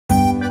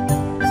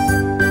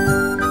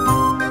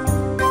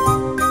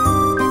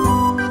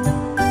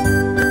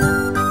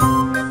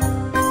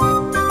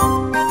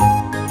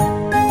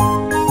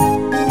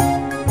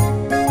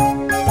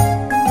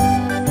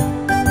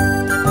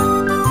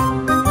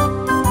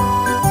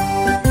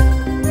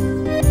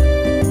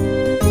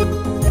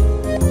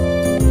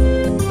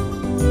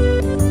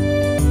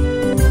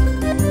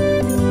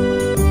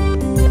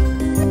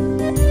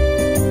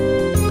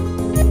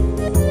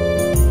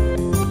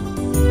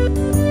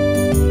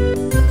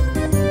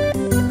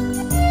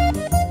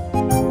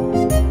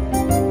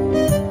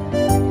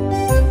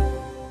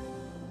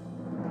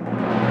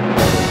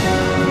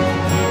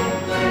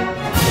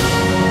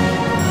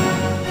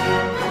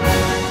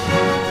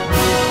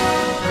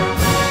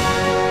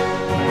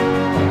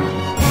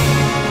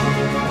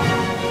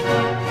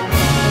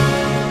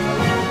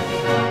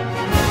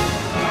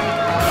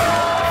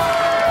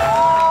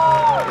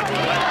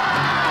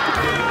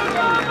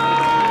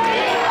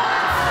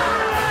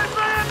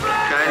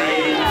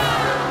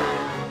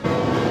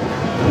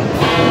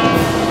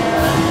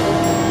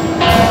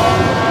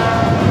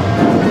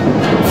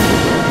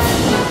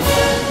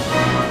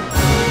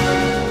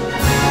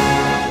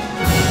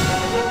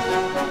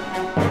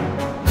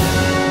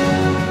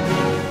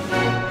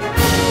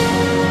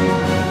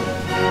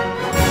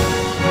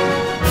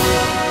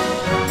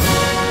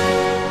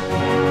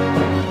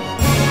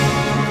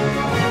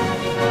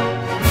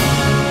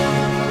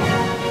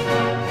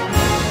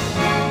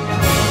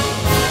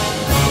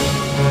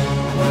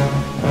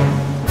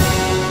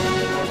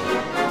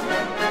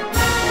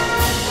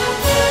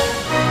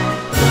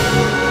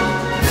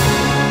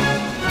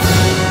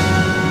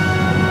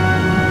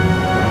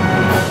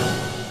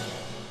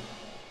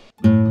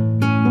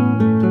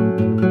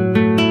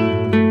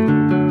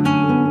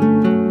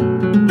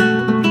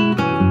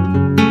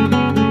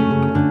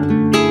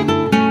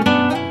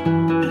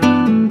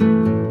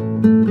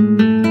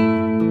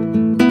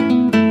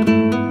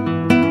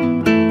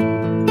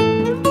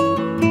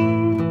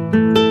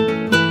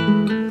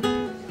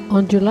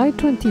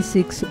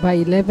26 by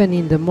 11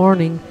 in the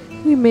morning,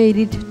 we made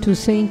it to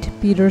St.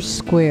 Peter's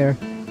Square,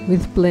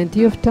 with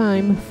plenty of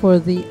time for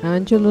the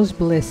Angelus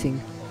blessing,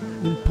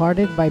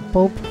 imparted by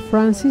Pope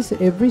Francis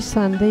every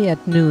Sunday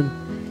at noon,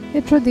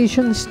 a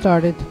tradition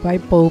started by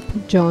Pope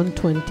John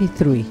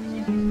XXIII.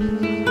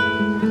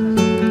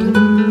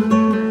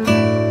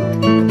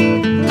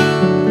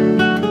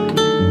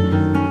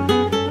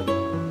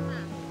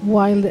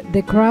 While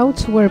the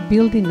crowds were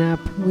building up,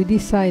 we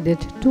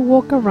decided to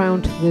walk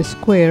around the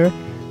square,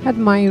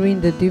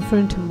 admiring the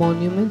different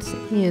monuments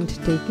and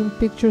taking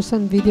pictures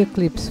and video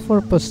clips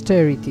for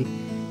posterity,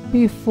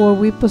 before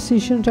we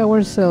positioned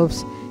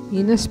ourselves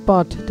in a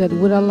spot that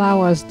would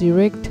allow us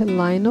direct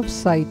line of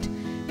sight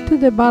to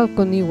the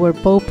balcony where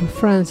Pope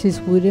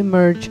Francis would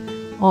emerge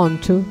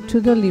onto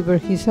to deliver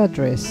his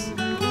address.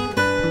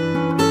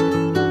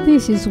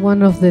 This is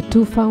one of the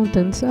two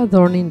fountains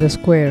adorning the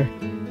square.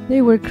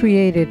 They were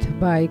created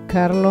by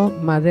Carlo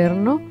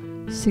Maderno,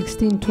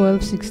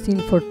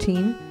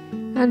 1612-1614,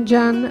 and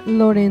Gian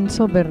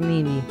Lorenzo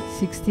Bernini,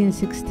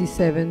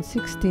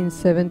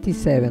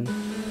 1667-1677.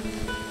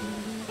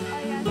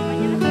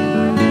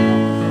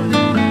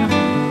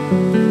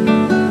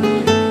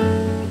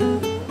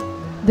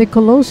 The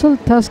colossal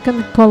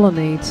Tuscan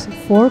colonnades,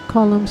 4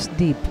 columns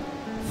deep,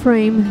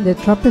 frame the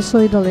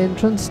trapezoidal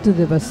entrance to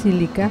the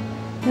basilica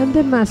and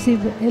the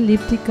massive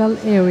elliptical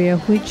area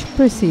which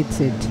precedes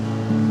it.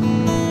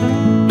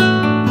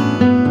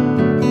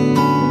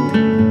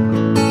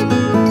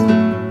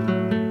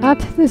 At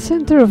the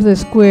center of the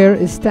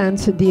square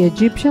stands the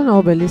Egyptian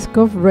obelisk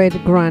of red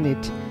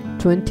granite,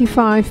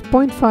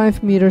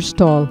 25.5 meters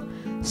tall,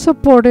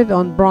 supported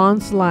on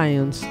bronze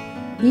lions,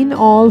 in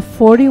all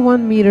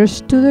 41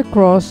 meters to the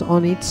cross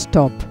on its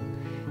top.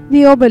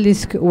 The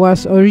obelisk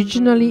was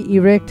originally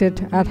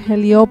erected at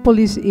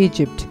Heliopolis,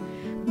 Egypt,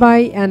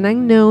 by an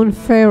unknown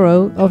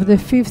pharaoh of the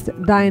 5th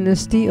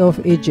dynasty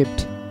of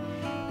Egypt.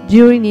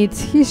 During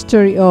its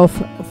history of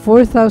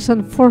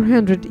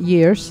 4,400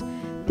 years,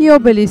 the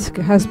obelisk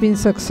has been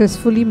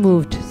successfully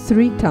moved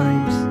 3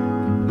 times.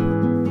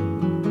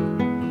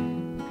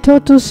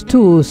 Totus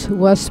tuus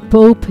was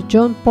Pope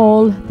John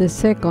Paul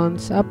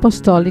II's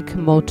apostolic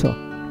motto.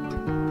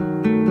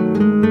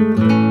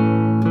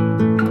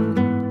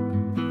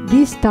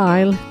 This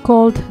style,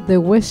 called the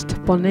West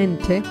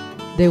Ponente,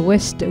 the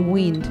west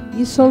wind,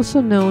 is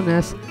also known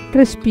as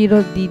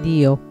Respiro di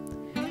Dio.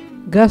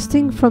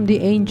 Gusting from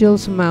the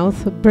angel's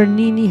mouth,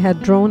 Bernini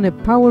had drawn a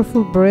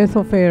powerful breath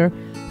of air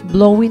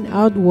blowing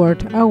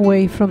outward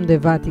away from the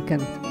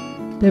Vatican,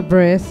 the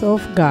breath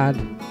of God.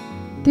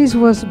 This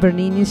was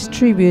Bernini's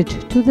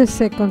tribute to the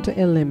second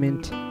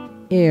element,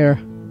 air.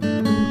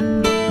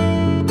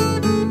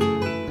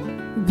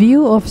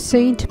 View of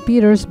St.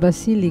 Peter's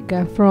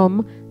Basilica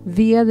from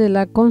Via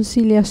della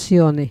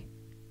Conciliazione.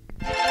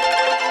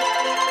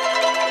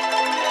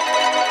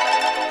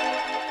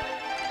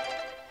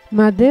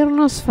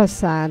 Maderno's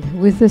facade,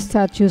 with the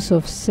statues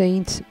of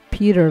Saints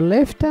Peter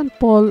left and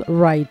Paul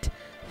right,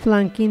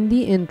 flanking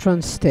the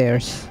entrance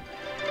stairs.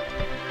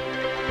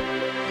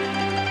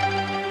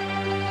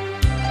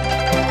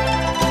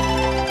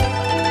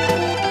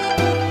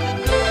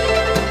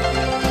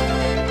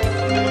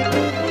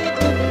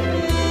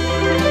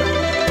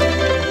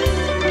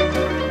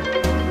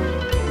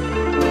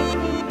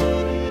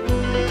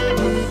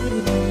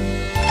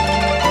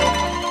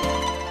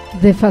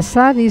 The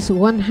facade is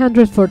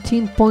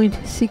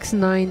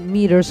 114.69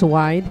 meters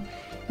wide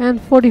and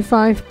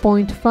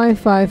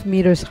 45.55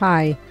 meters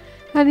high,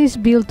 and is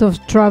built of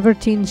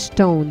travertine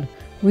stone,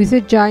 with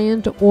a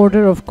giant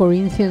order of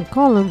Corinthian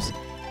columns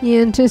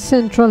and a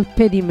central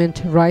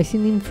pediment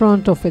rising in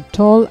front of a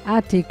tall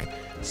attic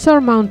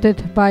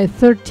surmounted by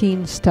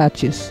 13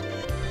 statues.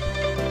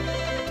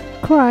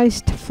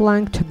 Christ,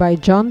 flanked by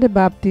John the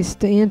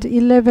Baptist and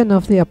 11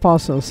 of the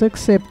apostles,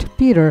 except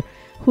Peter,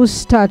 whose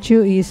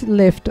statue is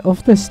left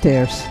of the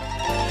stairs.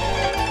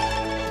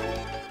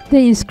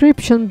 The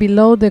inscription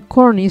below the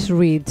cornice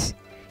reads,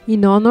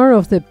 "In honor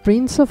of the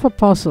Prince of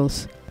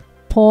Apostles,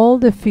 Paul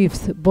V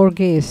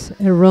Borghese,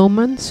 a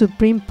Roman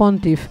Supreme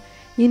Pontiff,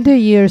 in the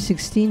year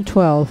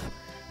 1612,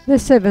 the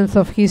 7th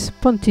of his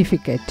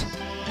pontificate."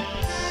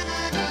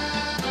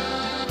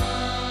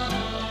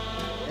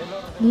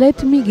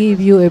 Let me give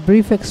you a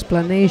brief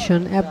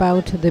explanation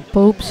about the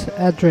Pope's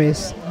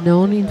address,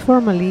 known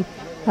informally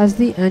as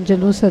the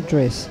Angelus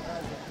address.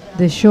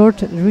 The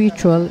short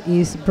ritual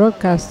is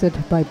broadcasted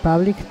by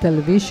public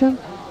television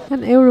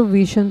and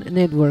Eurovision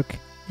network,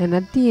 and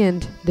at the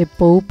end the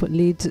Pope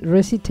leads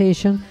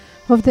recitation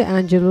of the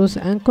Angelus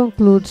and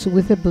concludes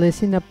with a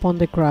blessing upon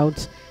the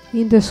crowds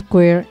in the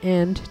square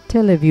and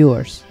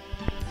televiewers.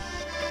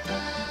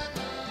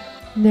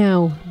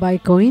 Now, by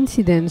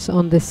coincidence,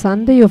 on the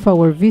Sunday of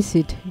our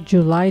visit,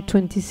 July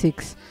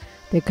 26,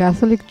 the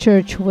Catholic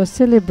Church was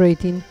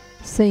celebrating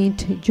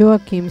Saint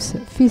Joachim's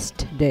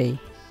feast day.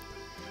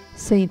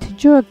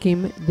 Saint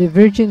Joachim, the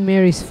Virgin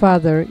Mary's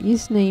father,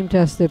 is named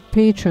as the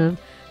patron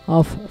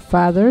of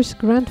fathers,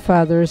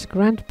 grandfathers,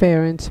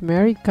 grandparents,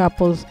 married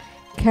couples,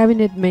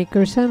 cabinet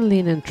makers and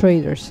linen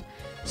traders,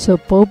 So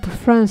Pope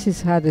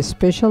Francis had a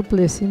special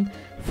blessing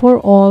for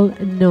all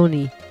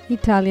Noni,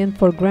 Italian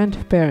for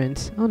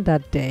grandparents, on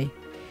that day.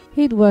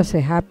 It was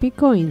a happy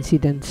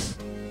coincidence.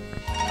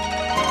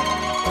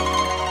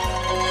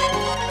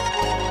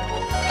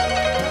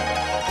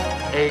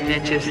 È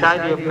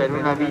necessario per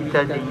una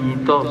vita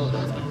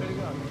dignitosa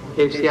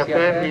che si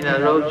affermi la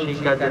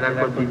logica della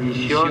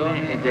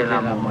condivisione e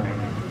dell'amore.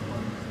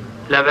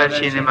 La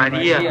Vergine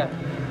Maria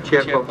ci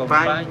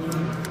accompagni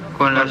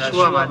con la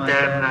sua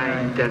materna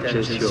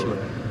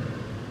intercessione.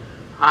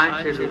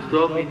 Angelus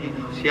Domini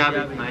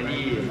nunziavit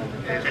Mariae,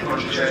 et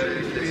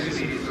concepit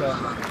Spiritus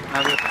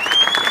Sancti.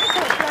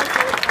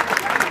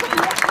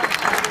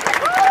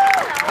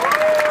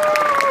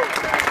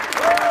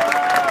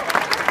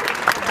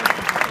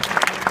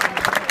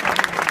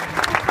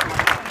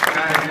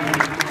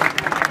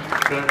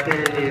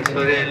 Fratelli e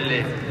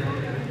sorelle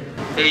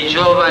e i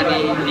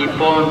giovani di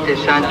Ponte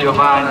San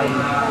Giovanni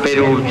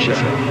Perugia,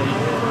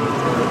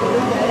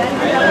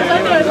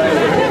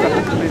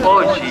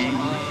 oggi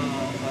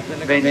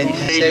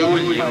 26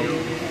 luglio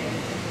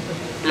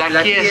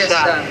la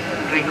Chiesa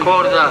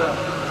ricorda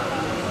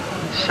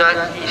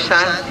i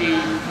santi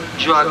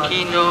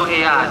Gioacchino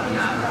e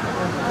Anna,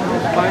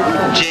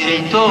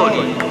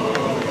 genitori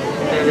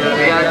della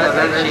Beata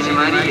Vergine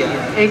Maria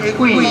e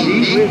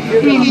quindi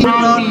i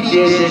nonni di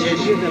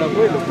Gesù.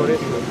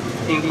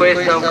 In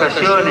questa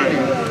occasione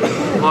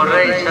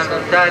vorrei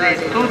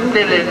salutare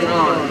tutte le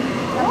nonne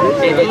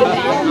e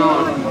tutti i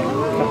nonni,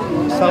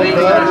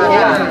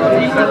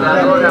 ringraziandoli per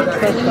la loro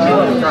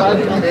preziosa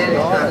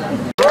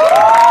presenza.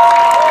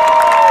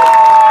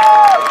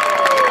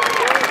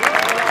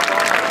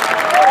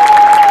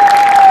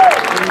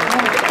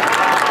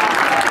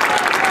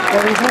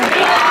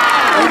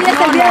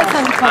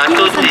 A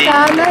tutti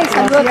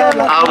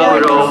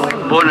auguro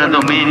buona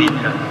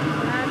domenica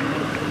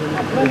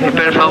e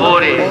per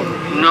favore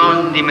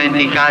non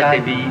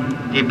dimenticatevi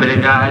di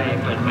pregare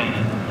per me.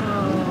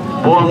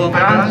 Buon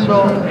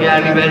pranzo e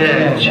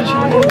arrivederci.